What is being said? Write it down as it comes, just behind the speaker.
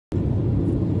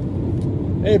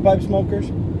Hey pipe smokers,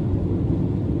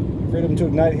 freedom to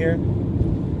ignite here,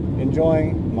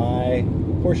 enjoying my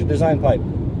Porsche design pipe.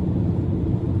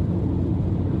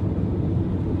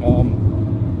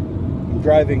 I'm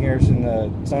driving here and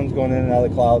the sun's going in and out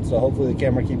of the clouds, so hopefully the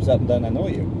camera keeps up and doesn't annoy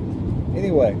you.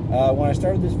 Anyway, when I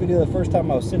started this video the first time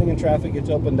I was sitting in traffic,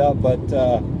 it's opened up, but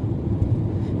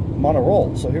I'm on a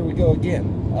roll, so here we go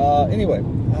again. Anyway,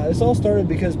 this all started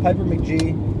because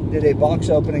PiperMcG did a box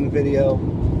opening video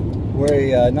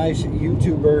where a nice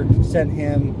YouTuber sent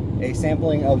him a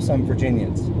sampling of some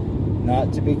Virginians,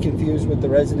 not to be confused with the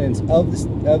residents of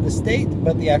the state,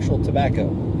 but the actual tobacco.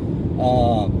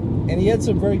 And he had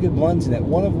some very good blends in it,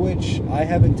 one of which I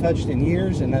haven't touched in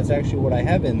years, and that's actually what I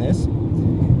have in this,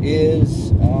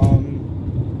 is,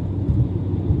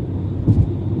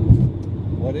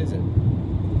 what is it?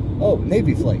 Oh,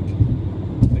 Navy Flake.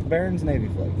 macbarren's Navy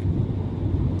Flake.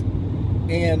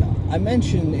 And I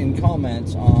mentioned in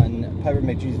comments on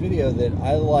PiperMcG's video that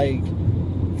I like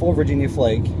full Virginia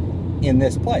Flake in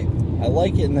this pipe. I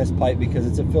like it in this pipe because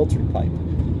it's a filtered pipe.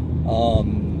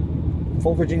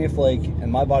 Full Virginia Flake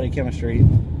and my body chemistry,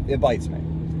 it bites me.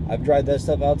 I've dried that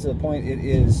stuff out to the point it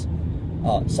is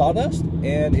sawdust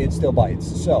and it still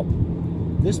bites. So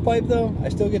this pipe though, I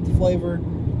still get the flavor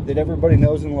that everybody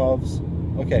knows and loves.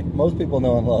 Okay, most people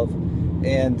know and love,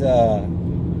 and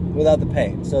without the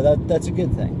pain, so that's a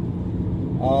good thing.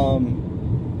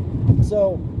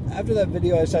 So after that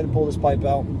video, I decided to pull this pipe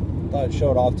out. Thought I'd show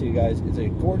it off to you guys. It's a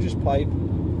gorgeous pipe.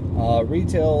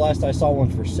 Retail, last I saw one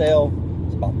for sale,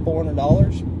 it's about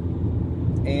 $400.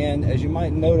 And as you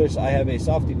might notice, I have a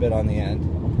softy bit on the end,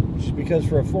 which is because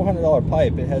for a $400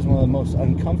 pipe, it has one of the most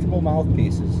uncomfortable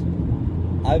mouthpieces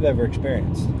I've ever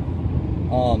experienced.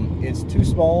 It's too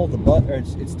small,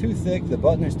 it's too thick, the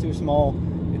button is too small,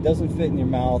 it doesn't fit in your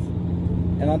mouth,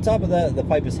 and on top of that, the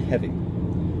pipe is heavy.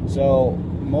 So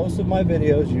most of my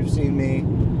videos you've seen me,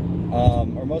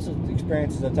 or most of the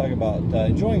experiences I talk about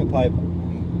enjoying a pipe,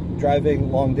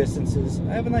 driving long distances,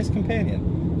 I have a nice companion.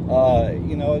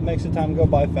 You know, it makes the time go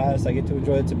by fast. I get to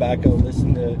enjoy the tobacco,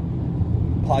 listen to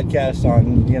podcasts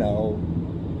on, you know,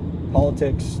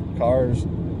 politics, cars,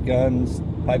 guns,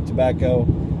 pipe tobacco,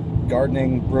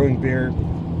 gardening, brewing beer,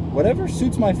 whatever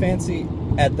suits my fancy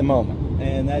at the moment,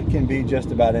 and that can be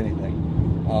just about anything.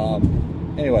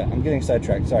 Anyway, I'm getting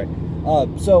sidetracked, sorry.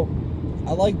 So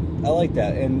I like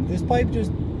that, and this pipe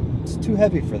it's too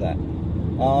heavy for that.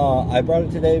 I brought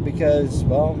it today because,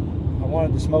 well, I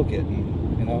wanted to smoke it,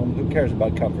 and you know, who cares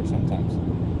about comfort sometimes.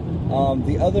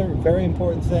 The other very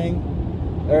important thing,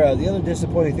 or the other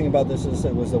disappointing thing about this, as I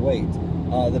said, was the weight.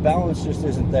 The balance just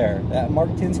isn't there. That Mark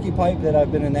Tinsky pipe that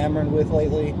I've been enamored with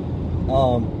lately,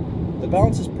 the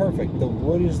balance is perfect. The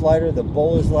wood is lighter, the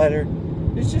bowl is lighter.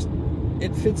 It's just,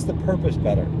 it fits the purpose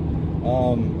better.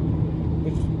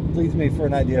 Which leads me for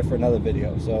an idea for another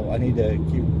video. So I need to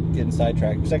keep getting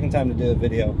sidetracked. Second time to do a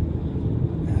video,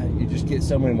 you just get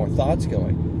so many more thoughts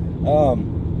going.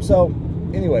 So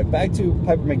anyway, back to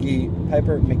PiperMcG.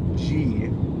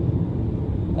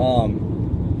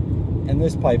 And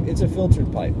this pipe, it's a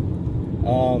filtered pipe.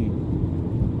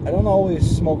 I don't always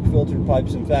smoke filtered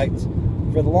pipes. In fact,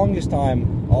 for the longest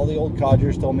time, all the old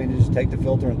codgers told me to just take the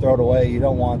filter and throw it away. You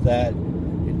don't want that.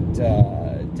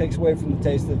 It takes away from the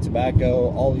taste of the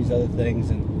tobacco, all these other things,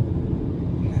 and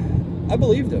I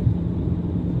believed them.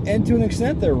 And to an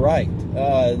extent, they're right.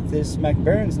 This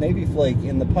macbarren's Navy Flake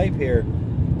in the pipe here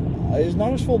is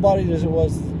not as full-bodied as it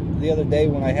was the other day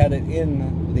when I had it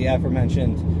in the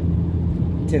aforementioned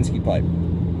Tinsky pipe.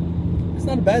 It's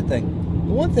not a bad thing.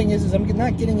 The one thing is I'm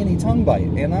not getting any tongue bite,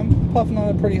 and I'm puffing on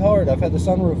it pretty hard. I've had the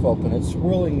sunroof open. It's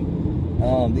swirling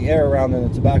the air around in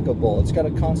the tobacco bowl. It's got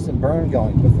a constant burn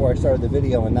going before I started the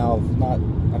video, and now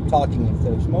I'm talking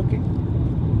instead of smoking.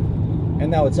 And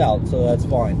now it's out, so that's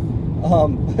fine.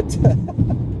 But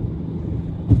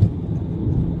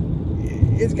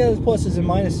it's got its pluses and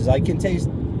minuses. I can taste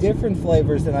different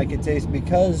flavors than I can taste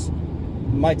because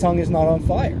my tongue is not on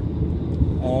fire.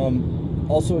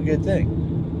 Also a good thing.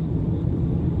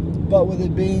 But with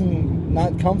it being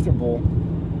not comfortable,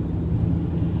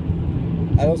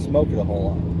 I don't smoke it a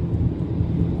whole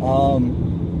lot.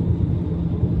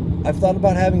 I've thought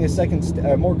about having a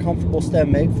more comfortable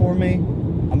stem made for me.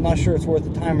 I'm not sure it's worth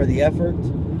the time or the effort.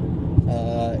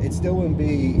 It still wouldn't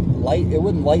be light. It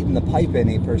wouldn't lighten the pipe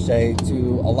any per se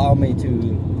to allow me to,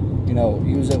 you know,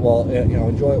 use it while, you know,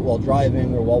 enjoy it while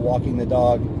driving or while walking the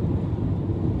dog.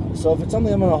 So if it's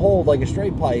something I'm going to hold like a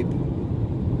straight pipe,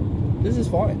 this is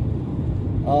fine.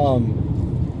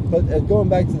 But going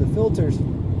back to the filters,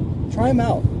 try them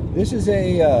out. This is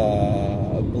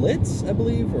a Blitz, I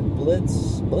believe, or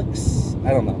Blix, I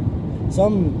don't know.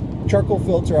 Some charcoal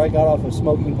filter I got off of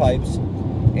Smoking Pipes,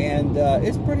 and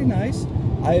it's pretty nice.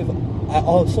 I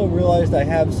also realized I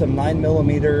have some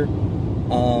 9mm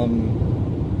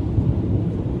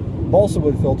balsa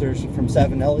wood filters from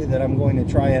Savinelli that I'm going to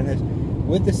try in this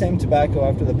with the same tobacco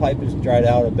after the pipe is dried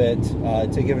out a bit,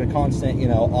 to give it a constant, you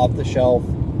know, off the shelf,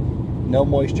 no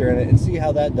moisture in it, and see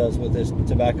how that does with this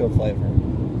tobacco flavor.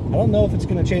 I don't know if it's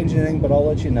going to change anything, but I'll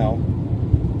let you know.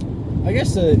 I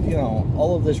guess, you know,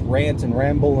 all of this rant and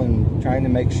ramble and trying to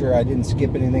make sure I didn't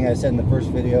skip anything I said in the first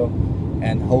video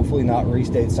and hopefully not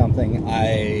restate something,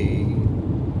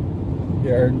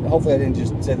 or hopefully I didn't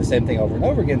just say the same thing over and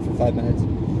over again for 5 minutes.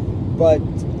 But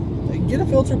get a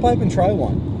filter pipe and try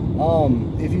one.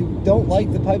 If you don't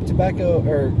like the pipe tobacco,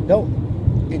 or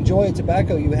don't enjoy a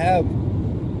tobacco you have,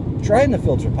 try in the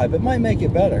filter pipe. It might make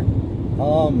it better.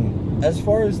 As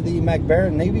far as the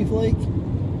macbarren Navy Flake,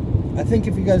 I think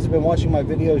if you guys have been watching my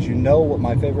videos, you know what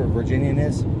my favorite Virginian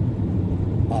is.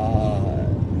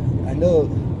 I know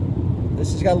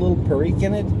this has got a little perique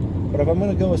in it, but if I'm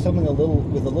going to go with something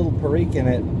with a little perique in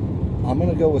it, I'm going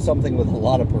to go with something with a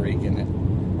lot of perique in it.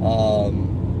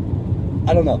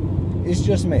 I don't know. It's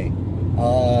just me.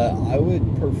 I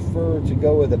would prefer to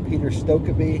go with a Peter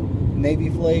Stokkebye Navy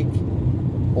Flake,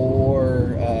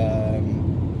 or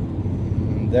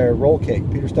their roll cake,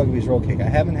 Peter Stokkebye's roll cake. I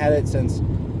haven't had it since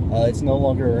it's no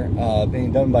longer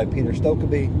being done by Peter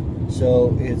Stokkebye,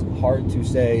 so it's hard to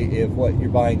say if what you're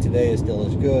buying today is still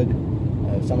as good.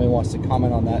 If somebody wants to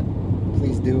comment on that,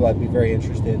 please do. I'd be very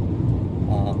interested.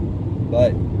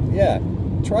 But yeah,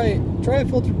 try a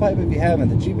filter pipe if you haven't.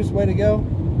 The cheapest way to go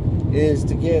is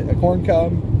to get a corn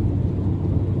cob.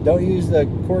 Don't use the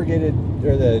corrugated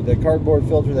or the cardboard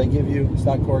filter they give you. It's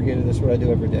not corrugated. That's what I do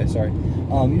every day. Sorry.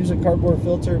 Use a cardboard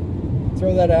filter.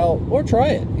 Throw that out, or try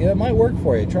it. You know, it might work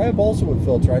for you. Try a balsa wood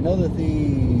filter. I know that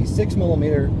the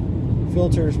 6mm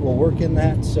filters will work in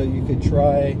that, so you could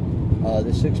try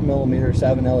the 6mm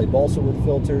Savinelli balsa wood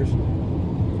filters.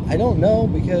 I don't know,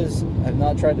 because I've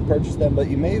not tried to purchase them, but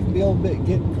you may even be able to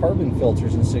get carbon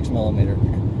filters in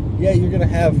 6mm. Yeah, you're going to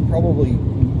have probably,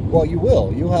 well, you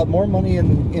will. You'll have more money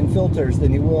in filters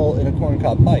than you will in a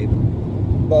corncob pipe.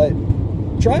 But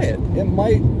try it. It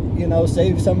might, you know,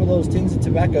 save some of those tins of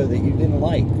tobacco that you didn't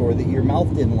like, or that your mouth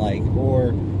didn't like,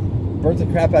 or burnt the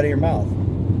crap out of your mouth.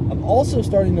 I'm also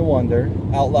starting to wonder,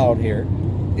 out loud here,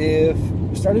 if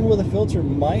starting with a filter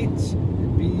might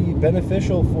be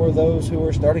beneficial for those who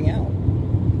are starting out.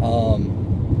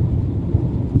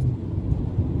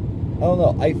 I don't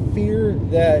know. I fear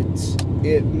that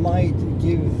it might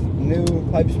give new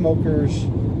pipe smokers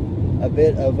a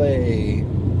bit of a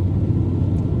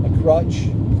crutch,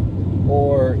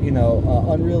 or, you know,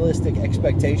 unrealistic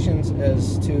expectations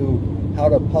as to how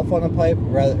to puff on a pipe,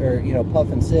 rather, or, you know,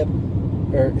 puff and sip,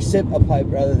 or sip a pipe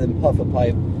rather than puff a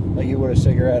pipe like you would a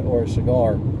cigarette or a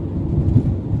cigar.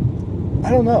 I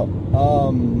don't know.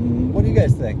 What do you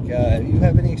guys think? Do you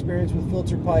have any experience with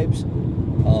filter pipes?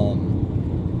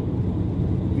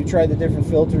 Have you tried the different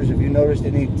filters? Have you noticed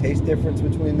any taste difference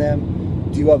between them?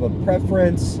 Do you have a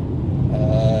preference?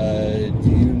 Do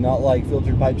you not like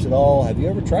filtered pipes at all? Have you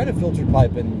ever tried a filtered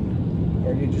pipe,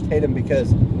 or you just hate them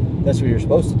because that's what you're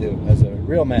supposed to do as a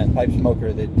real man pipe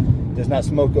smoker that does not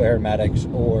smoke aromatics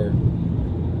or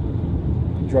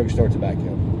drugstore tobacco?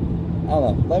 I don't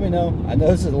know. Let me know. I know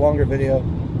this is a longer video,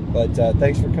 but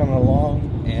thanks for coming along,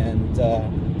 and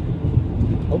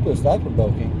hope it was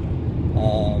thought-provoking.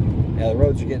 Yeah, the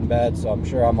roads are getting bad, so I'm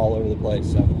sure I'm all over the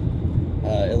place. So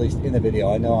at least in the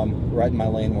video, I know I'm right in my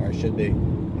lane where I should be,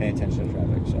 paying attention to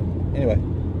traffic. So anyway,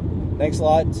 thanks a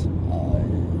lot.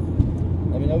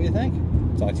 Let me know what you think.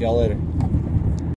 Talk to y'all later.